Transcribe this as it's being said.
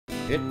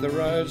hit the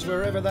roads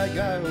wherever they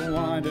go,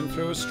 winding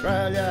through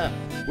Australia.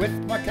 With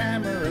my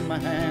camera in my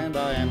hand,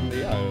 I am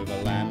the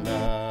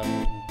Overlander.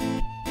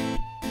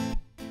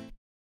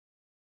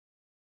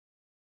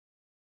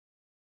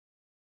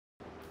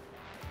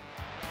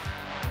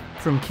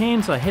 From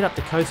Cairns I head up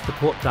the coast to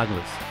Port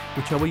Douglas,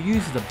 which I will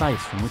use as a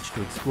base from which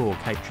to explore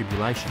Cape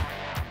Tribulation.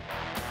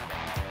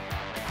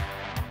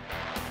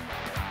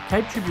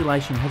 Cape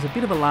Tribulation has a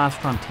bit of a last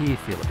frontier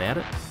feel about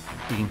it.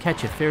 You can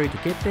catch a ferry to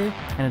get there,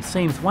 and it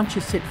seems once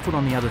you set foot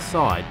on the other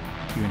side,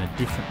 you're in a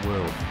different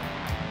world.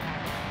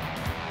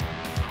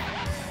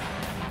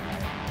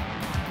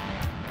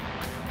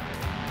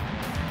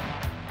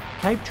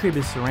 Cape Trib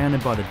is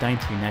surrounded by the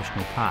Daintree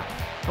National Park,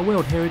 a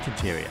World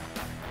Heritage Area,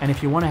 and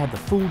if you want to have the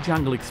full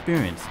jungle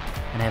experience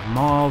and have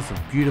miles of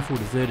beautiful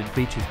deserted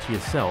beaches to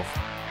yourself,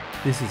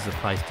 this is the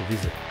place to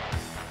visit.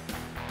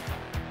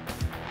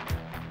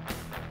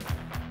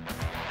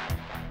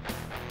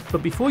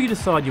 But before you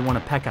decide you want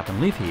to pack up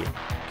and live here,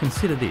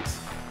 consider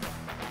this.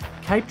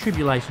 Cape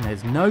Tribulation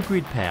has no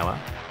grid power,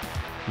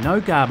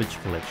 no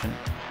garbage collection,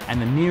 and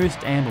the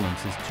nearest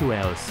ambulance is 2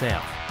 hours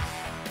south.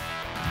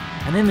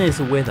 And then there's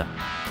the weather.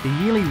 The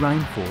yearly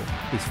rainfall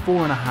is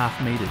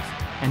 4.5 metres,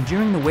 and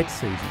during the wet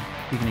season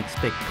you can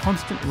expect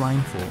constant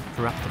rainfall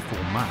for up to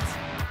 4 months.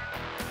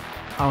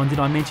 Oh, and did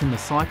I mention the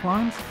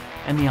cyclones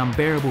and the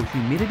unbearable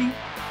humidity?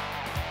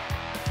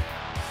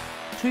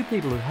 Two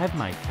people who have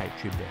made Cape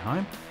Trib their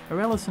home are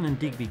Alison and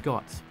Digby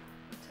Gotts.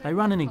 They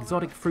run an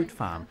exotic fruit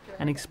farm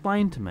and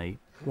explain to me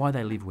why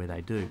they live where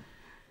they do.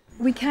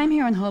 We came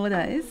here on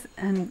holidays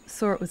and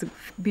saw it was a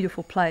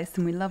beautiful place,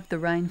 and we loved the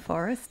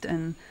rainforest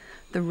and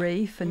the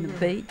reef and the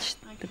beach,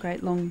 the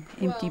great long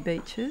empty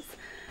beaches.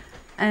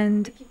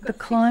 And the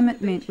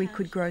climate meant we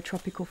could grow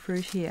tropical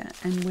fruit here,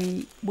 and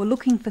we were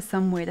looking for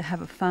somewhere to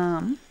have a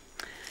farm.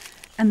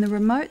 And the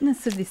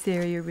remoteness of this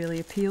area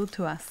really appealed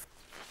to us.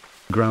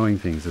 Growing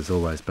things has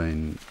always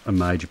been a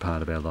major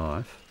part of our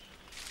life,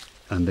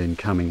 and then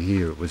coming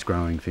here it was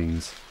growing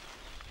things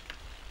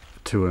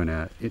to earn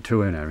our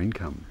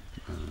income,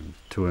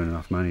 to earn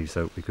enough money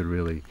so we could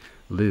really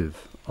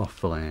live off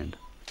the land.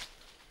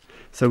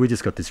 So we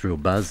just got this real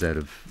buzz out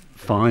of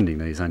finding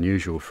these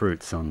unusual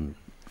fruits on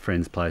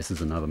friends' places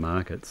and other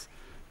markets,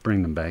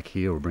 bring them back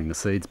here or bring the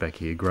seeds back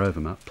here, grow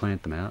them up,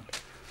 plant them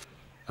out,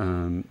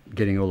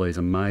 getting all these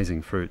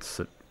amazing fruits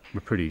that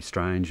were pretty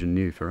strange and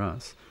new for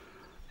us.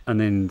 And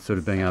then sort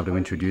of being able to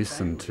introduce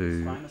them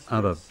to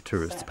other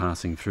tourists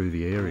passing through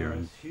the area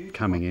and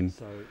coming in.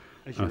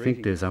 And I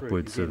think there's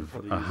upwards of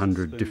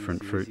 100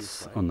 different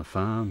fruits on the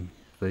farm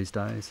these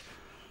days,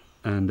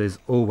 and there's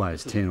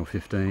always 10 or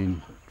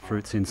 15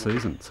 fruits in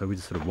season. So we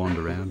just sort of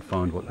wander around,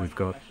 find what we've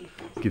got,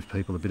 give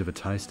people a bit of a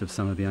taste of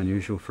some of the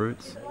unusual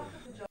fruits.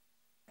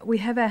 We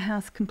have our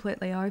house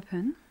completely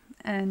open,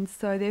 and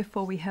so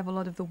therefore we have a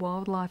lot of the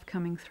wildlife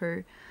coming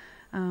through.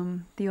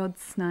 The odd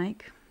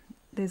snake.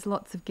 There's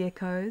lots of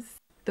geckos.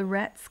 The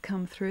rats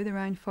come through, the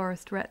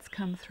rainforest rats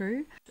come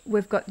through.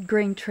 We've got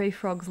green tree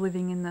frogs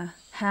living in the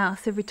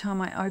house. Every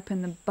time I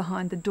open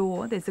behind the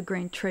door, there's a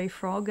green tree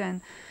frog, and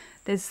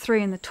there's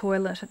 3 in the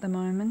toilet at the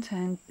moment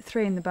and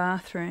 3 in the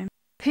bathroom.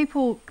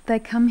 People, they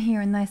come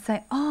here and they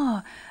say,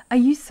 "Oh, are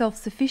you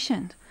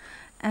self-sufficient?"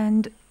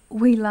 And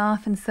we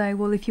laugh and say,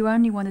 well, if you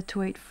only wanted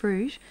to eat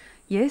fruit,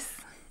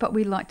 yes, but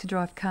we like to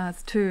drive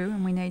cars too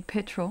and we need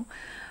petrol.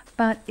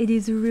 But it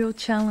is a real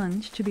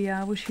challenge to be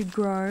able to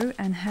grow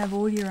and have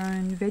all your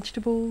own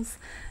vegetables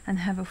and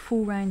have a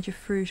full range of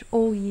fruit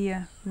all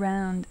year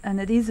round. And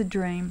it is a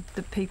dream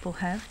that people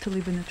have, to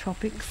live in the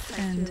tropics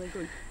and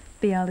really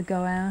be able to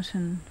go out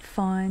and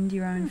find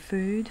your own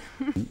food.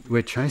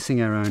 We're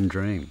chasing our own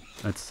dream.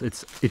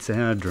 It's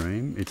our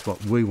dream, it's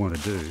what we want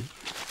to do,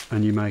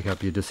 and you make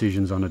up your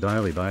decisions on a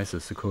daily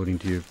basis according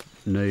to your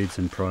needs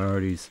and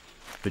priorities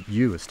that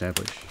you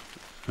establish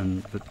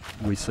and that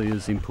we see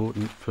as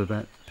important for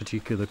that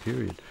particular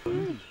period.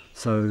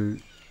 So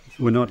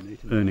we're not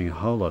earning a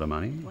whole lot of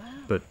money,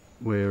 but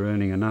we're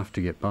earning enough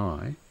to get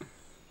by,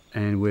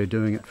 and we're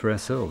doing it for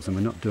ourselves, and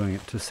we're not doing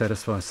it to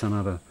satisfy some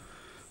other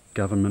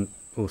government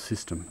or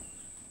system.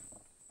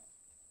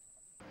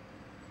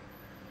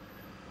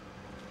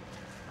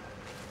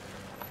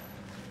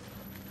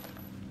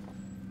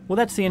 Well,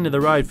 that's the end of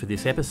the road for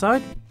this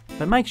episode,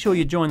 but make sure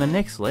you join the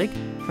next leg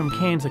from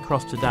Cairns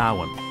across to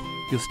Darwin.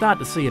 You'll start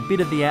to see a bit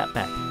of the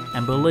outback,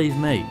 and believe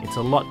me, it's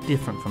a lot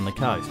different from the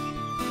coast.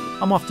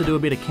 I'm off to do a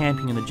bit of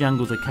camping in the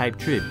jungles of Cape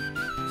Trib,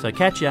 so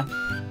catch ya!